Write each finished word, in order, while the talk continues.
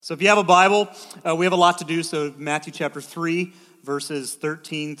So if you have a Bible, we have a lot to do. So Matthew chapter 3, verses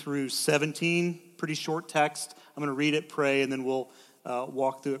 13 through 17, pretty short text. I'm going to read it, pray, and then we'll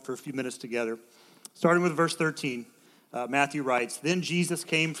walk through it for a few minutes together. Starting with verse 13, Matthew writes, "Then Jesus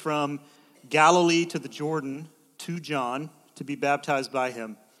came from Galilee to the Jordan to John to be baptized by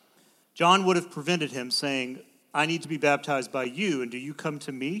him. John would have prevented him, saying, 'I need to be baptized by you, and do you come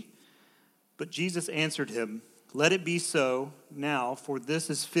to me?' But Jesus answered him, 'Let it be so now, for this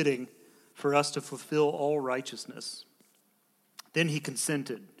is fitting for us to fulfill all righteousness.' Then he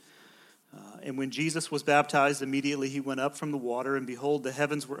consented. And when Jesus was baptized, immediately he went up from the water, and behold, the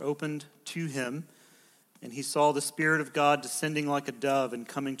heavens were opened to him, and he saw the Spirit of God descending like a dove and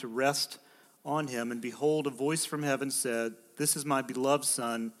coming to rest on him. And behold, a voice from heaven said, 'This is my beloved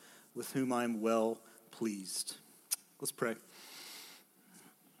Son, with whom I am well pleased.'" Let's pray.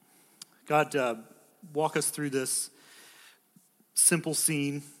 God, walk us through this simple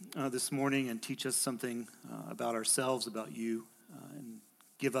scene this morning and teach us something about ourselves, about you, and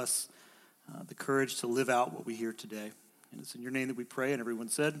give us the courage to live out what we hear today. And it's in your name that we pray, and everyone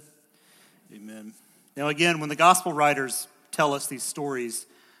said, amen. Now again, when the gospel writers tell us these stories,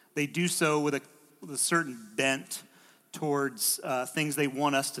 they do so with a certain bent towards things they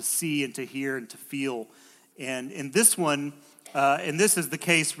want us to see and to hear and to feel. And in this one, and this is the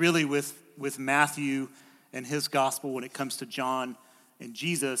case really with Matthew and his gospel when it comes to John and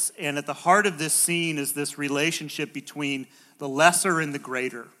Jesus. And at the heart of this scene is this relationship between the lesser and the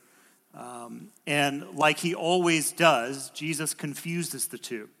greater. And like he always does, Jesus confuses the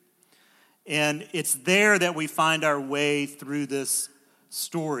two. And it's there that we find our way through this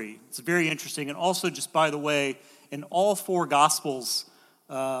story. It's very interesting. And also, just by the way, in all four Gospels,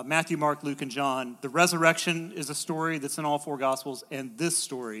 Matthew, Mark, Luke, and John, the resurrection is a story that's in all four Gospels, and this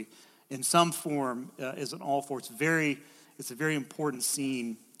story, in some form, is in all four. It's a very important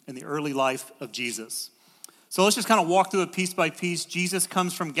scene in the early life of Jesus. So let's just kind of walk through it piece by piece. Jesus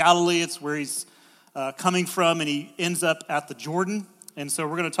comes from Galilee. It's where he's coming from, and he ends up at the Jordan. And so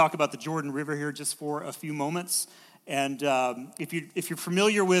we're going to talk about the Jordan River here just for a few moments. And if you're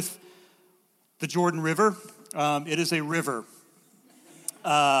familiar with the Jordan River, it is a river.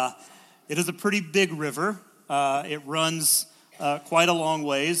 It is a pretty big river. It runs quite a long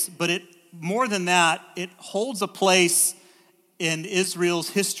ways, but more than that, it holds a place in Israel's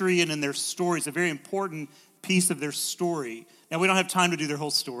history and in their story. It's a very important piece of their story. Now, we don't have time to do their whole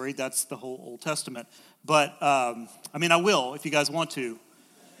story. That's the whole Old Testament. But, I will, if you guys want to.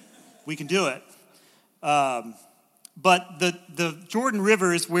 We can do it. But the Jordan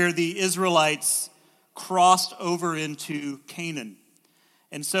River is where the Israelites crossed over into Canaan.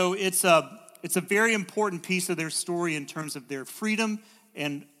 And so it's a very important piece of their story in terms of their freedom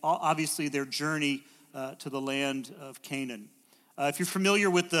and obviously their journey to the land of Canaan. If you're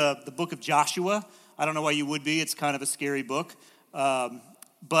familiar with the book of Joshua, I don't know why you would be. It's kind of a scary book.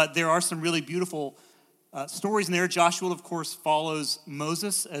 But there are some really beautiful stories in there. Joshua, of course, follows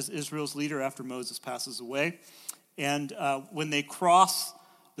Moses as Israel's leader after Moses passes away. And when they cross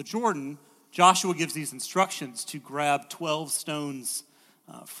the Jordan, Joshua gives these instructions to grab 12 stones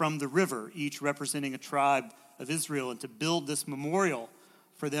from the river, each representing a tribe of Israel, and to build this memorial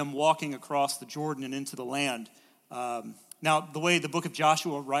for them walking across the Jordan and into the land. Now, the way the book of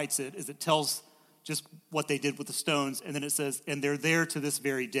Joshua writes it is it tells just what they did with the stones, and then it says, and they're there to this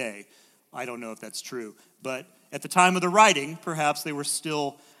very day. I don't know if that's true, but at the time of the writing, perhaps they were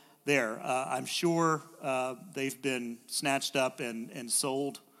still there. I'm sure they've been snatched up and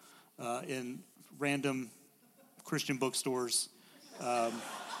sold in random Christian bookstores.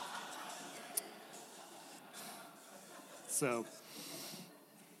 So,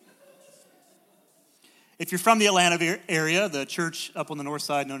 if you're from the Atlanta area, the church up on the north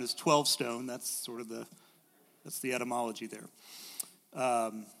side known as 12 Stone, that's sort of that's the etymology there.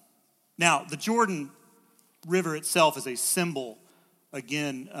 Now, the Jordan River itself is a symbol,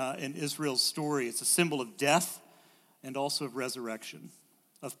 again, in Israel's story. It's a symbol of death and also of resurrection,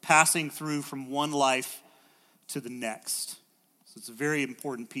 of passing through from one life to the next. So it's a very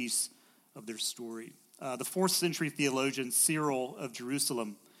important piece of their story. The 4th century theologian Cyril of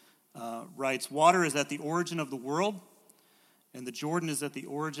Jerusalem writes, "Water is at the origin of the world, and the Jordan is at the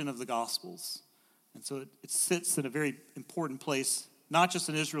origin of the Gospels." And so it sits in a very important place, not just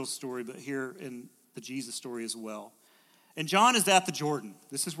in Israel's story, but here in the Jesus story as well. And John is at the Jordan.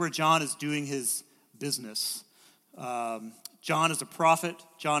 This is where John is doing his business. John is a prophet.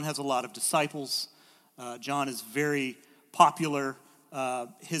 John has a lot of disciples. John is very popular.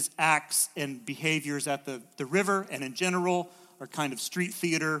 His acts and behaviors at the river and in general are kind of street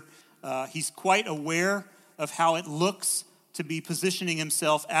theater. He's quite aware of how it looks to be positioning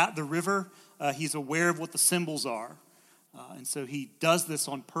himself at the river. He's aware of what the symbols are. And so he does this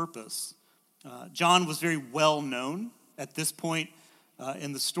on purpose. John was very well known at this point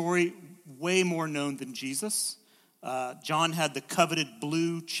in the story, way more known than Jesus. John had the coveted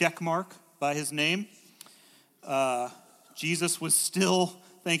blue check mark by his name. Jesus was still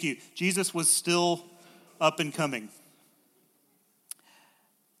up and coming.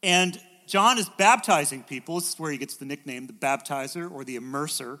 And John is baptizing people. This is where he gets the nickname, the baptizer or the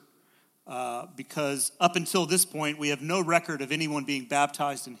immerser, because up until this point, we have no record of anyone being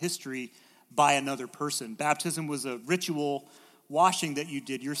baptized in history by another person. Baptism was a ritual washing that you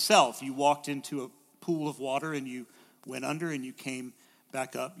did yourself. You walked into a pool of water and you went under and you came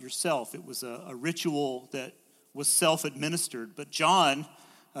back up yourself. It was a ritual that was self-administered. But John,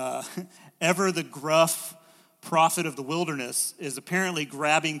 ever the gruff prophet of the wilderness, is apparently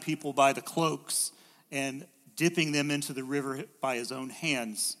grabbing people by the cloaks and dipping them into the river by his own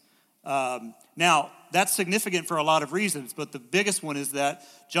hands. Now, that's significant for a lot of reasons, but the biggest one is that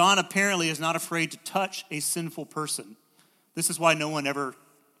John apparently is not afraid to touch a sinful person. This is why no one ever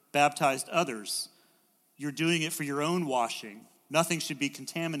baptized others. You're doing it for your own washing. Nothing should be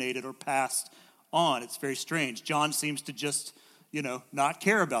contaminated or passed on. It's very strange. John seems to just, not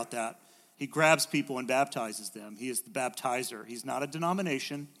care about that. He grabs people and baptizes them. He is the baptizer. He's not a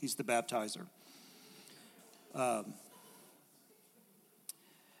denomination. He's the baptizer.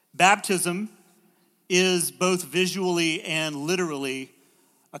 Baptism is both visually and literally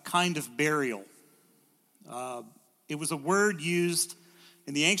a kind of burial. It was a word used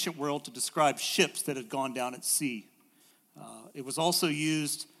in the ancient world to describe ships that had gone down at sea. It was also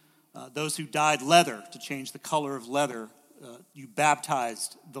used, those who dyed leather, to change the color of leather. You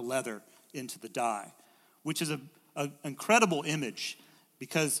baptized the leather into the dye, which is an incredible image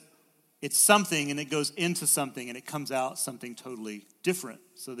because it's something and it goes into something and it comes out something totally different.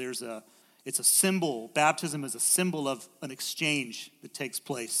 So it's a symbol. Baptism is a symbol of an exchange that takes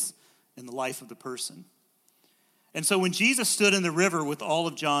place in the life of the person. And so when Jesus stood in the river with all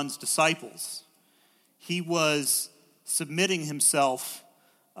of John's disciples, he was submitting himself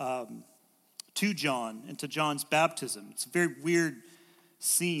to John and to John's baptism. It's a very weird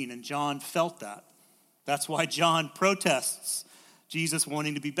scene, and John felt that. That's why John protests Jesus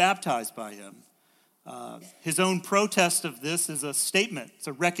wanting to be baptized by him. His own protest of this is a statement. It's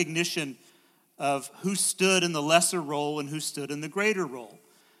a recognition of who stood in the lesser role and who stood in the greater role.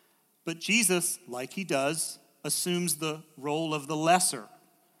 But Jesus, like he does, assumes the role of the lesser,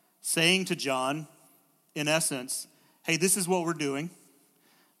 saying to John, in essence, hey, this is what we're doing,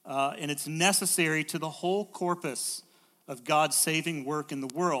 and it's necessary to the whole corpus of God's saving work in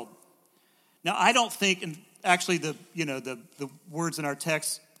the world. Now, I don't think, and actually the words in our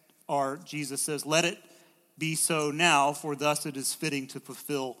text are, Jesus says, let it be so now, for thus it is fitting to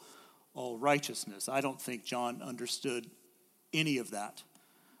fulfill all righteousness. I don't think John understood any of that,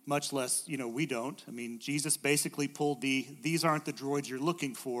 much less, we don't. I mean, Jesus basically pulled these aren't the droids you're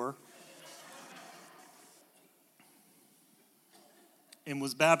looking for, and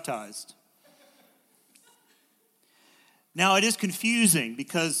was baptized. Now, it is confusing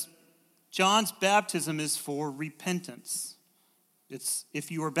because John's baptism is for repentance.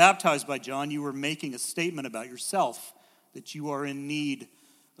 If you were baptized by John, you were making a statement about yourself, that you are in need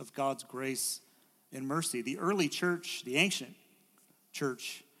of God's grace and mercy. The early church, the ancient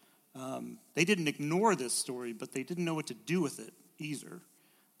church, they didn't ignore this story, but they didn't know what to do with it either.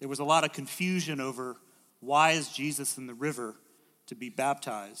 There was a lot of confusion over why is Jesus in the river to be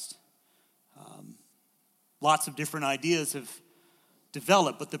baptized. Lots of different ideas have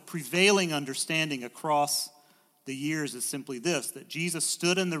developed, but the prevailing understanding across the years is simply this, that Jesus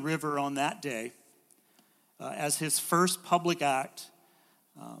stood in the river on that day as his first public act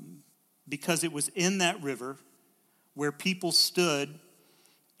because it was in that river where people stood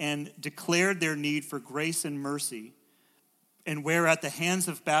and declared their need for grace and mercy, and where at the hands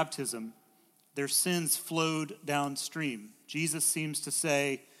of baptism, their sins flowed downstream. Jesus seems to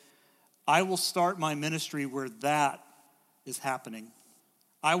say, I will start my ministry where that is happening.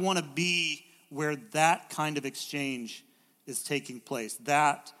 I want to be where that kind of exchange is taking place.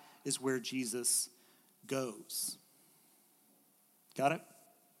 That is where Jesus goes. Got it?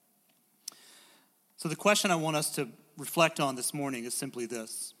 So the question I want us to reflect on this morning is simply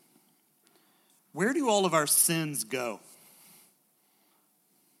this. Where do all of our sins go?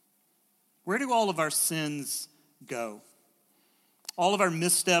 Where do all of our sins go? All of our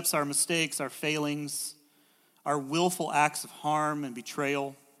missteps, our mistakes, our failings, our willful acts of harm and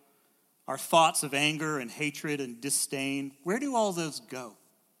betrayal, our thoughts of anger and hatred and disdain, where do all those go?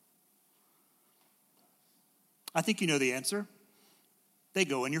 I think you know the answer. They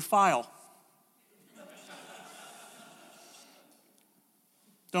go in your file.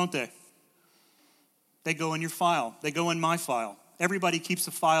 Don't they? They go in your file. They go in my file. Everybody keeps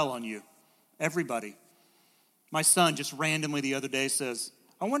a file on you. Everybody. My son just randomly the other day says,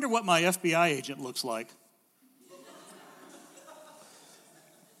 I wonder what my FBI agent looks like.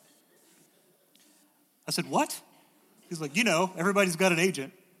 I said, what? He's like, everybody's got an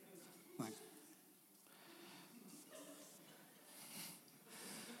agent. I'm like,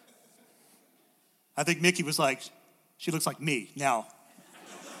 I think Mickey was like, she looks like me now.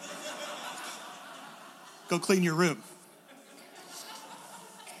 Go clean your room.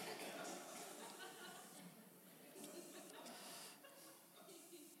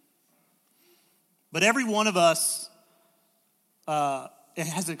 But every one of us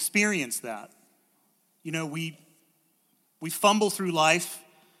has experienced that. We fumble through life.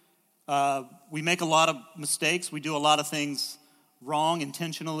 We make a lot of mistakes. We do a lot of things wrong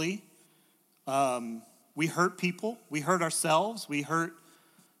intentionally. We hurt people. We hurt ourselves. We hurt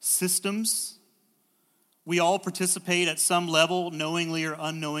systems. We all participate at some level, knowingly or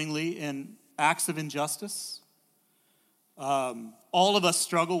unknowingly, in acts of injustice. All of us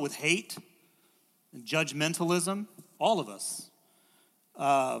struggle with hate and judgmentalism. All of us.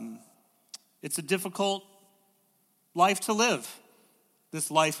 It's a difficult life to live, this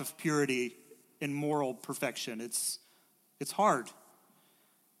life of purity and moral perfection. It's hard.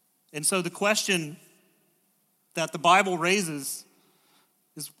 And so the question that the Bible raises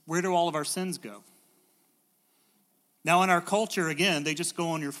is, where do all of our sins go? Now, in our culture, again, they just go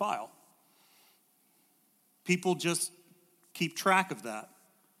on your file. People just keep track of that.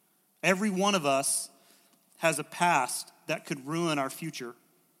 Every one of us has a past that could ruin our future.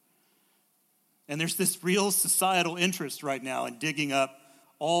 And there's this real societal interest right now in digging up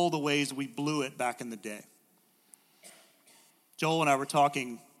all the ways we blew it back in the day. Joel and I were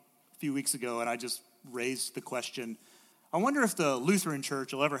talking a few weeks ago, and I just raised the question, I wonder if the Lutheran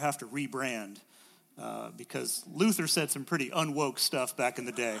Church will ever have to rebrand, because Luther said some pretty unwoke stuff back in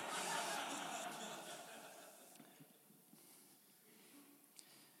the day.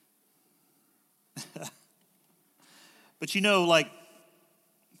 But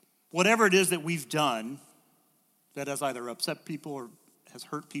whatever it is that we've done that has either upset people or has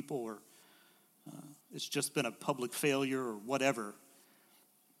hurt people or it's just been a public failure or whatever,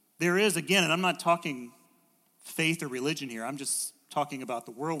 there is, again, and I'm not talking faith or religion here, I'm just talking about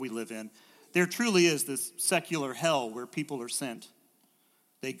the world we live in. There truly is this secular hell where people are sent.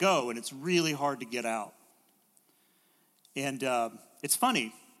 They go, and it's really hard to get out. And it's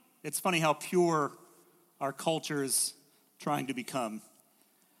funny. It's funny how pure our culture is trying to become.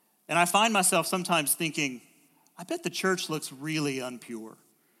 And I find myself sometimes thinking, I bet the church looks really unpure.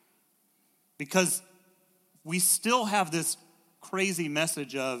 Because we still have this crazy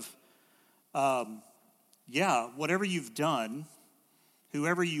message of, whatever you've done,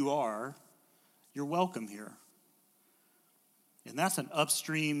 whoever you are, you're welcome here. And that's an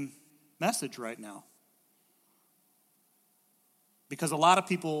upstream message right now. Because a lot of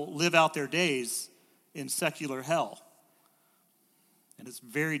people live out their days in secular hell. And it's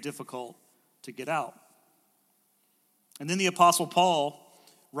very difficult to get out. And then the Apostle Paul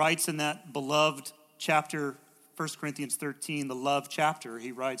writes in that beloved chapter, 1 Corinthians 13, the love chapter,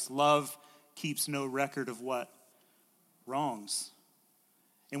 he writes, love keeps no record of what? Wrongs.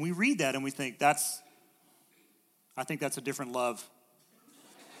 And we read that and we think, I think that's a different love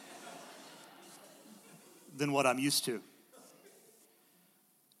than what I'm used to.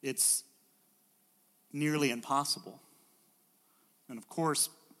 It's nearly impossible. And of course,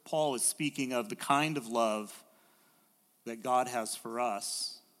 Paul is speaking of the kind of love that God has for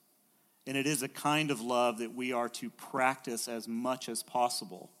us. And it is a kind of love that we are to practice as much as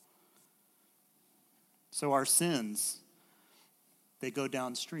possible. So our sins, they go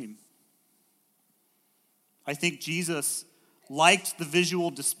downstream. I think Jesus liked the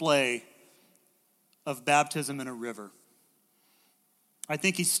visual display of baptism in a river. I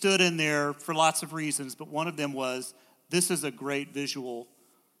think he stood in there for lots of reasons, but one of them was, this is a great visual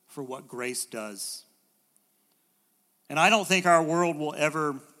for what grace does. And I don't think our world will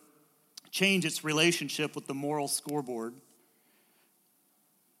ever change its relationship with the moral scoreboard.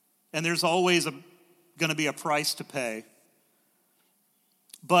 And there's always going to be a price to pay.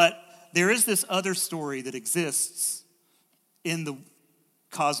 But there is this other story that exists in the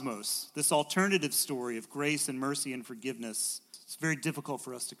cosmos, this alternative story of grace and mercy and forgiveness. It's very difficult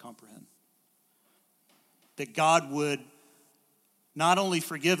for us to comprehend. That God would not only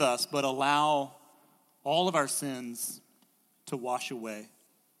forgive us, but allow all of our sins to wash away.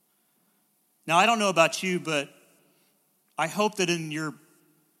 Now, I don't know about you, but I hope that in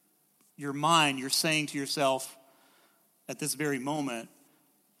your mind, you're saying to yourself at this very moment,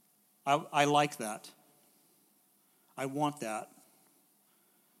 I like that. I want that.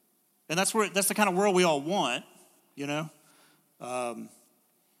 And that's the kind of world we all want, you know. I'm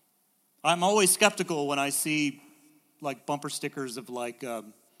always skeptical when I see like bumper stickers of like,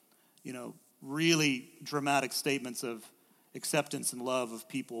 really dramatic statements of acceptance and love of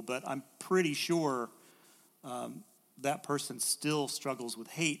people. But I'm pretty sure that person still struggles with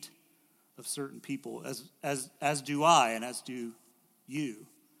hate of certain people, as do I and as do you.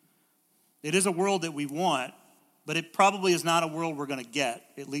 It is a world that we want, but it probably is not a world we're going to get,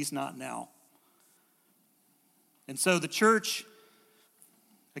 at least not now. And so the church,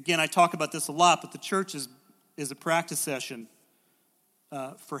 again, I talk about this a lot, but the church is a practice session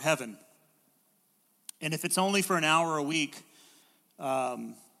for heaven. And if it's only for an hour a week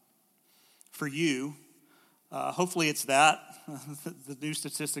for you, hopefully it's that. The new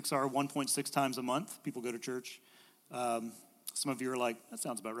statistics are 1.6 times a month people go to church. Some of you are like, that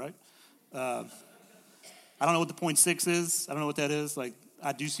sounds about right. I don't know what the 0.6 is. I don't know what that is. Like,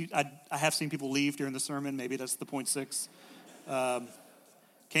 I have seen people leave during the sermon. Maybe that's the 0.6.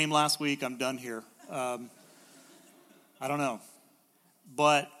 Came last week. I'm done here. I don't know.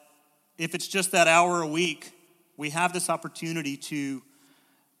 But if it's just that hour a week, we have this opportunity to,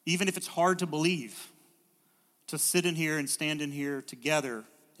 even if it's hard to believe, to sit in here and stand in here together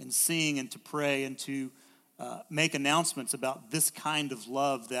and sing and to pray and to make announcements about this kind of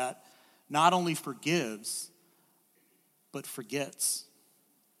love that not only forgives, but forgets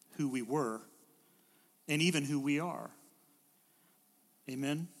who we were and even who we are.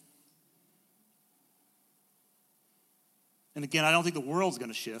 Amen? And again, I don't think the world's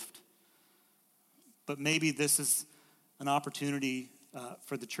going to shift, but maybe this is an opportunity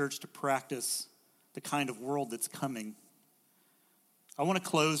for the church to practice the kind of world that's coming. I want to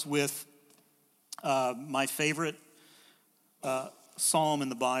close with my favorite psalm in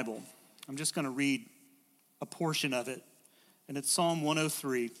the Bible. I'm just going to read a portion of it, and it's Psalm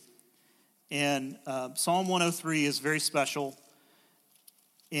 103. And Psalm 103 is very special,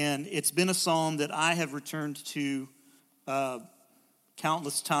 and it's been a psalm that I have returned to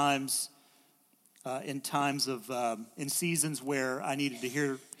countless times in seasons where I needed to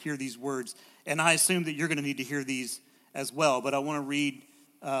hear these words. And I assume that you're going to need to hear these as well. But I want to read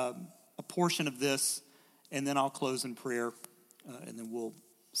a portion of this, and then I'll close in prayer, and then we'll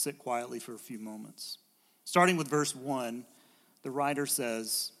sit quietly for a few moments. Starting with verse 1, the writer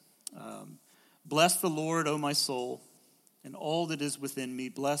says, "Bless the Lord, O my soul, and all that is within me.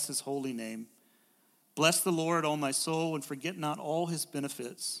 Bless his holy name. Bless the Lord, O my soul, and forget not all his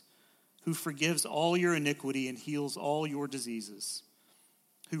benefits, who forgives all your iniquity and heals all your diseases,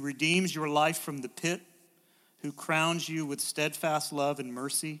 who redeems your life from the pit, who crowns you with steadfast love and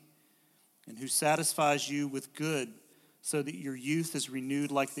mercy, and who satisfies you with good so that your youth is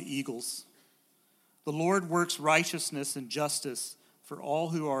renewed like the eagles. The Lord works righteousness and justice for all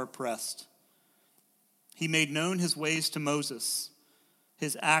who are oppressed. He made known his ways to Moses,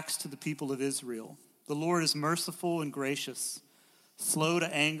 his acts to the people of Israel. The Lord is merciful and gracious, slow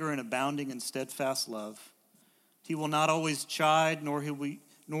to anger and abounding in steadfast love. He will not always chide, nor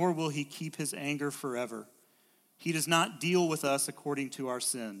will he keep his anger forever. He does not deal with us according to our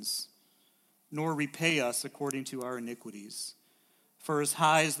sins, nor repay us according to our iniquities. For as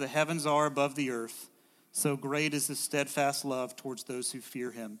high as the heavens are above the earth, so great is his steadfast love towards those who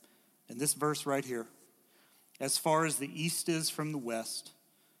fear him." And this verse right here, "As far as the east is from the west,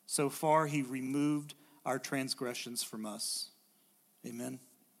 so far he removed our transgressions from us." Amen.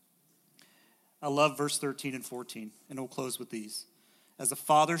 I love verse 13 and 14, and we'll close with these. "As a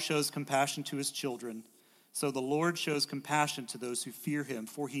father shows compassion to his children, so the Lord shows compassion to those who fear him,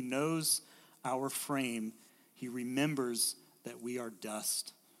 for he knows our frame. He remembers that we are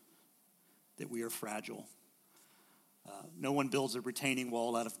dust, that we are fragile." No one builds a retaining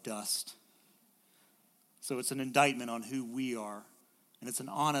wall out of dust. So it's an indictment on who we are, and it's an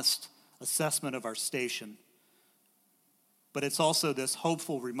honest assessment of our station. But it's also this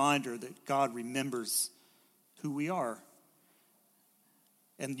hopeful reminder that God remembers who we are.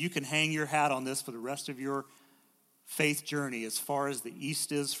 And you can hang your hat on this for the rest of your faith journey. As far as the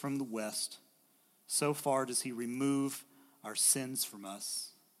east is from the west, so far does he remove our sins from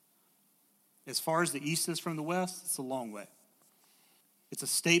us. As far as the east is from the west, it's a long way. It's a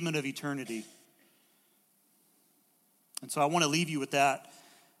statement of eternity. And so I want to leave you with that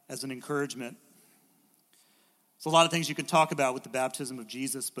as an encouragement. There's a lot of things you can talk about with the baptism of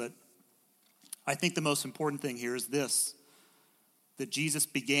Jesus, but I think the most important thing here is this, that Jesus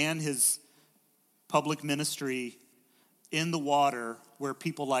began his public ministry in the water where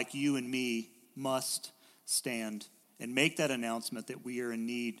people like you and me must stand and make that announcement that we are in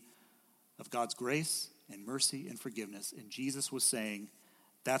need of God's grace and mercy and forgiveness. And Jesus was saying,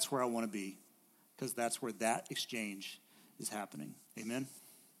 that's where I want to be, because that's where that exchange is happening. Amen.